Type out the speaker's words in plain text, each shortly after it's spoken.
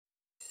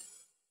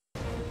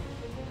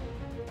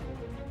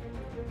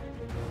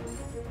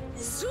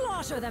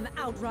Slaughter them,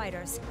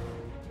 Outriders!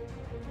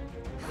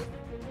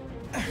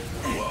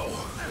 Whoa!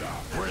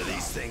 Where do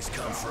these things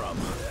come from?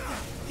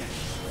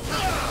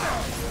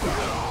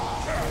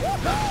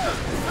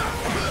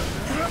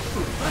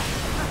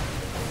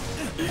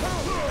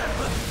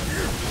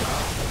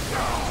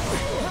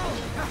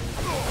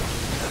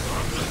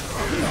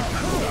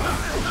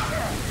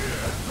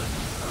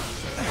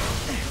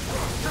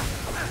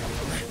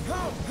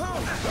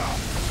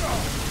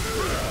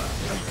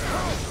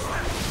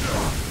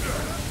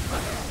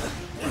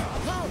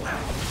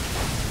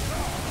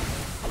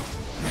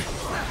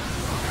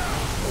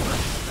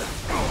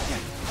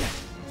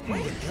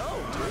 Way to go,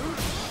 dude!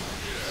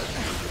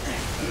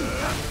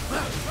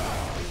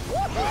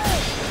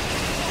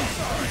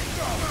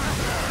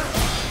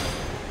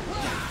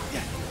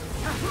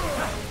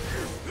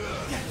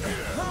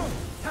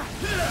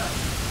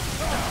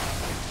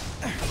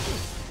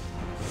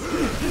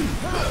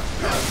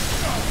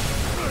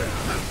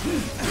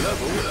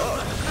 Level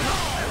up!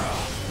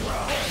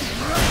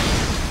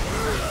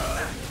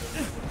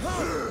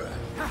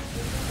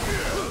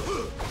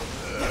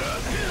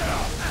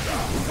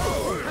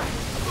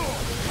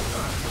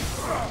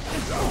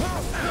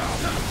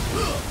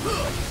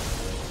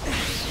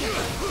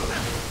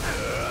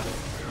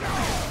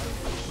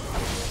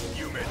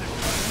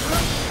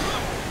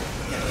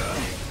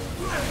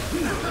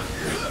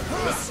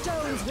 The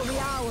stones will be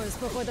ours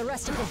before the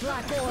rest of the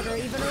Black Order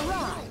even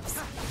arrives.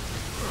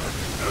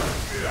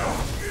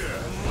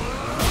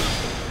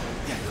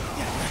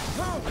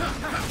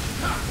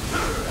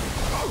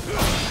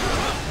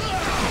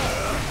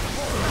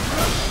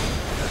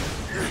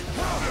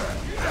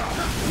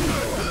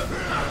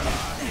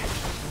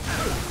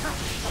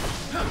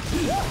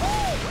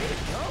 Way to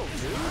go,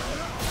 dude!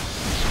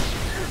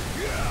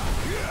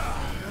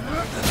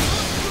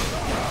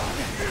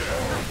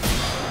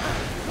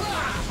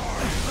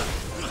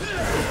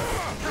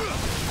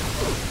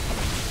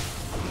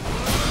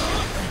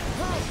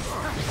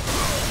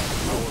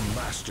 Our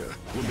master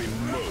will be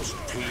most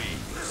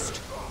pleased.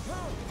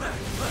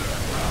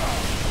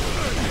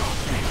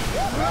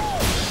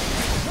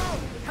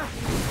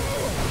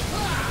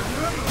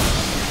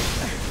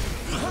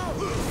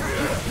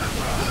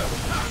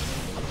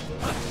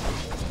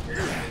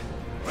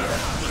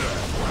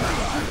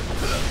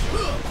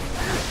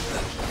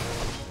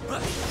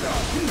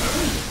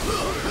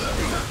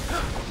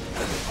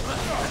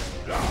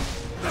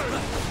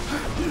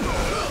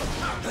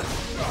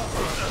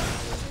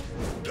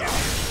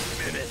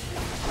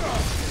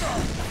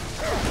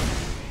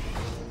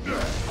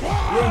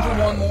 Room for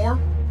one more.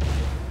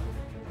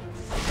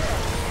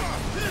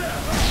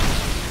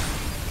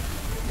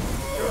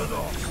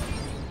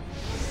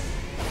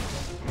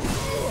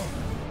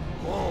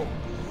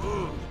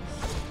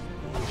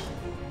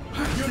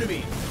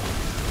 Unibeam.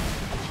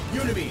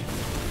 Unibeam.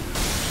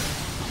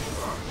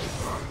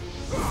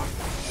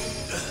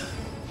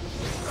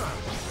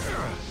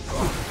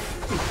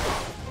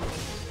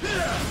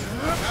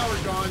 Power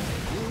gone.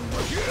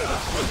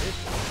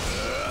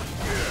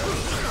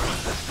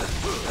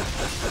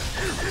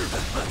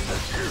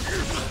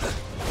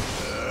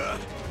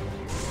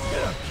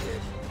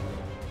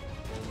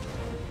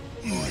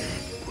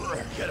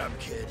 Get up,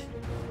 kid.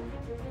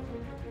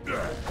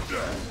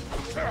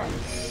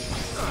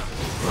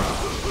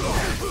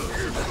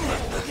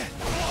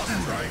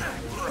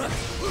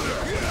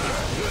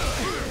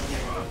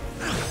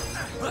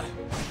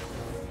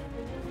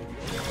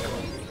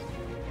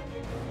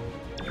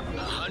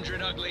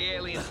 $100 ugly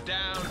aliens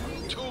down,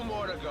 2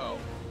 more to go.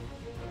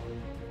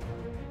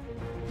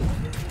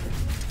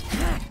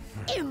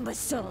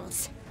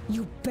 Imbeciles!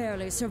 You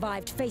barely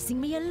survived facing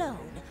me alone.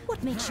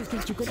 What makes you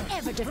think you could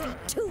ever defeat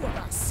 2 of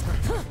us?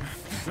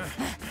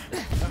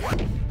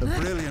 A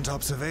brilliant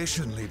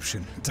observation,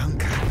 Liebchen.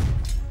 Danke.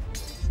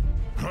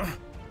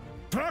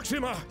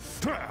 Proxima!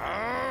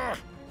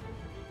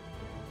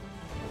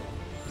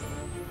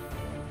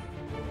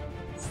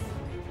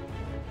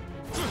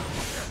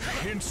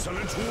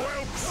 Insolent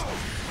whelps!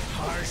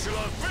 I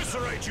shall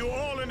eviscerate you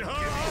all in her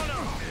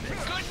honor!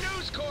 Good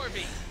news,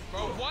 Corby!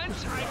 For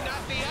once, I'm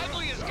not the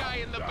ugliest guy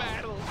in the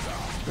battle!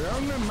 The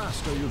only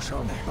master you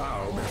shall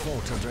bow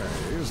before today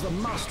is the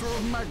master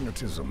of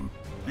magnetism.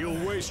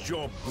 You'll waste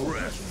your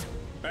breath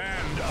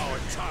and our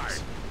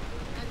time.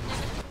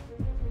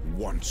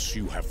 Once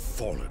you have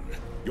fallen,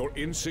 your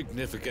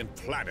insignificant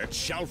planet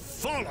shall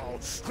follow.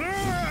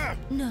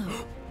 No.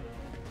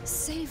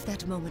 Save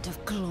that moment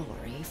of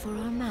glory for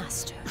our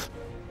master.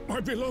 My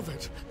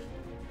beloved.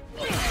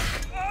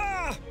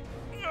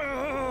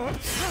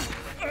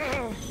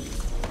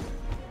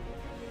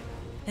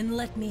 And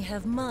let me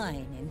have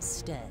mine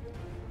instead.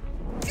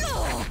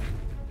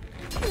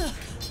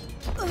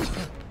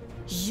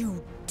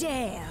 You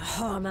dare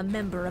harm a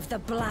member of the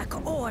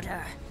Black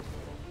Order!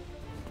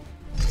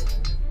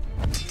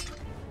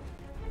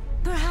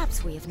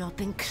 Perhaps we have not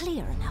been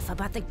clear enough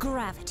about the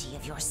gravity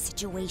of your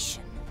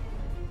situation.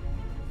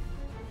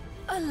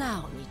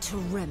 Allow me to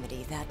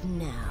remedy that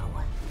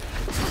now.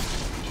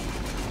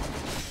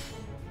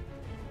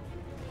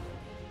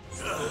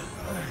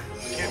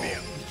 Give me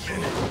a minute.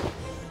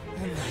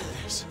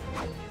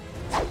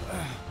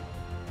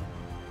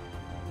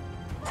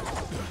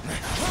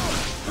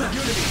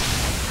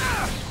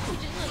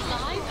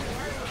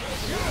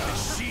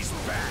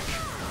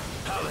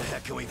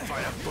 we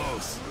fight a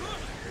boss.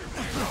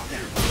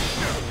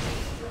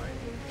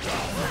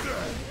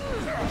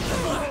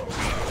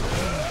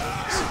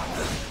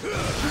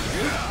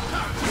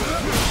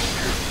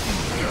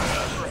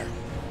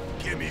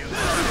 Give me a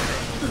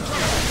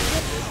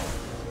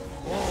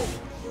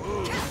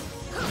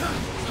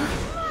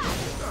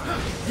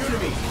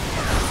Unity!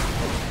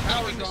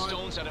 Knocking the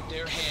stones out of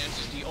their hands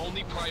is the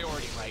only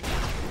priority right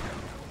now.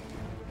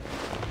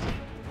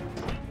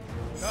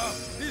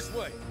 this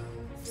way.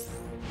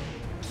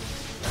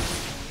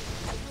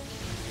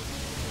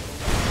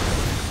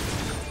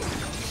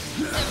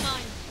 Never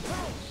mind.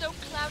 So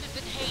clouded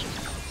with hate.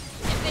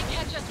 If they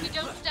catch us, we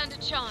don't stand a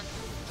chance.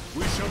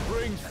 We shall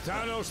bring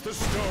Thanos the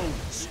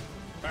stones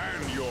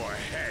and your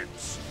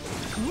heads.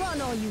 Run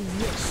all you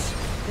wish.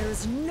 There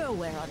is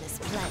nowhere on this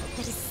planet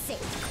that is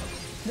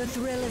safe. The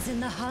thrill is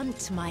in the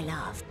hunt, my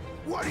love.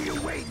 What are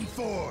you waiting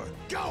for?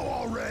 Go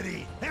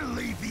already and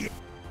leave the...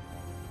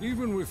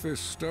 Even with this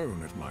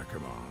stone at my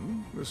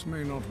command, this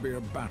may not be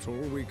a battle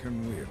we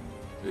can win.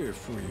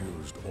 If we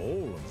used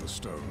all of the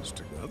stones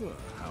together,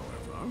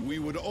 however... We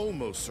would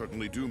almost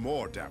certainly do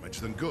more damage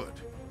than good.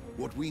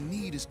 What we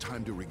need is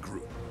time to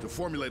regroup, to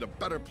formulate a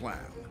better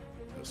plan,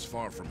 as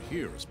far from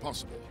here as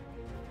possible.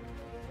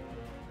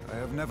 I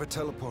have never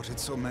teleported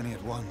so many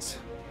at once,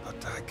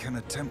 but I can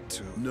attempt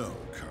to... No,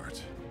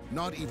 Kurt.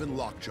 Not even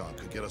Lockjaw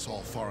could get us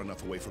all far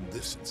enough away from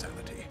this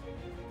insanity.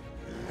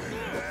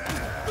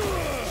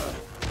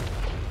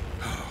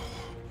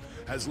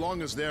 As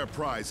long as their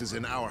prize is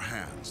in our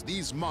hands,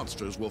 these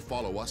monsters will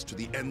follow us to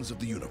the ends of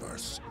the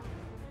universe.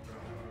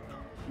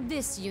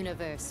 This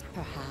universe,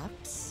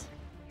 perhaps.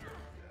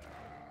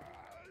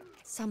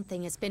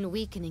 Something has been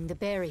weakening the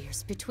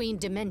barriers between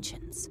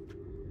dimensions.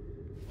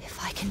 If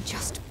I can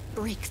just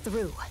break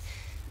through.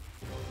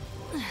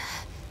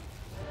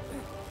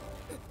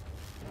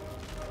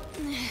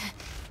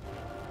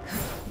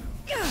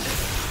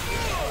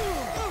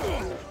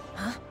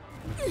 Huh?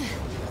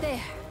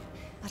 There.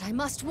 But I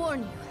must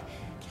warn you,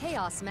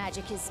 chaos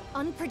magic is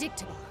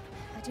unpredictable.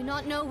 I do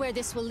not know where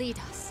this will lead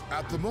us.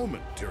 At the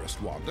moment,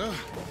 dearest Wanda,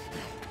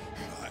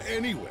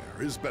 anywhere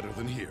is better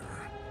than here.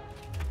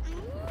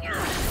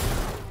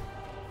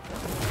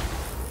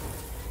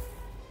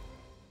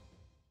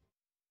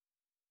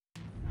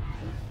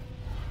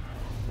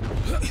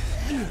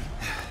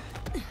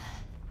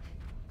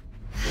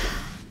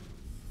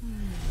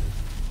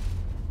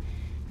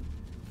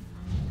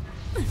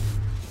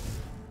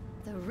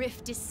 The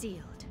rift is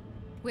sealed.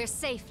 We're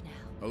safe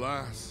now.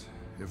 Alas,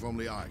 if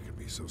only I could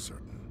be so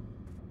certain.